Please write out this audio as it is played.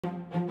Our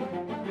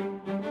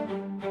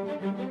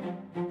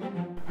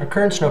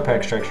current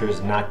snowpack structure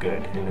is not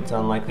good, and it's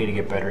unlikely to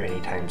get better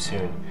anytime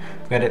soon.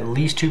 We've got at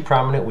least 2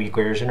 prominent weak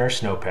layers in our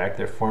snowpack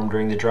that formed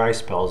during the dry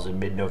spells in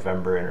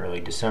mid-November and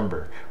early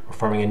December. We're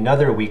forming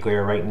another weak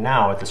layer right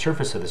now at the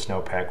surface of the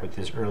snowpack with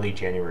this early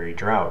January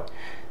drought.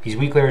 These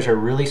weak layers are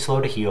really slow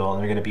to heal, and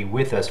they're going to be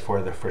with us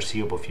for the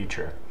foreseeable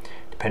future.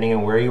 Depending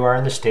on where you are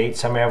in the state,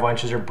 some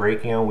avalanches are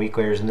breaking on weak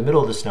layers in the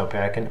middle of the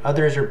snowpack, and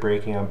others are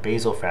breaking on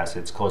basal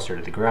facets closer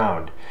to the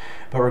ground.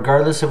 But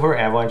regardless of where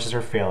avalanches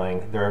are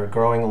failing, they're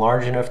growing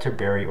large enough to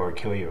bury or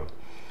kill you.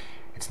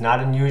 It's not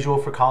unusual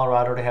for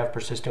Colorado to have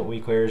persistent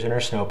weak layers in our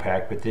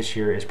snowpack, but this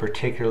year is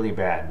particularly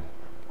bad.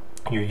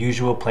 Your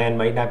usual plan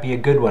might not be a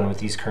good one with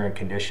these current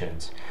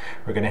conditions.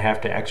 We're going to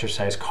have to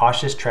exercise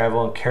cautious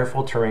travel and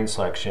careful terrain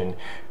selection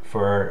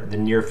for the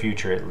near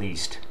future at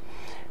least.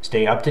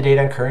 Stay up to date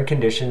on current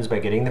conditions by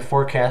getting the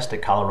forecast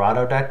at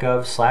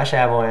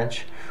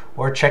colorado.gov/avalanche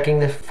or checking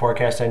the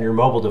forecast on your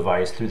mobile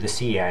device through the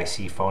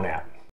CAIC phone app.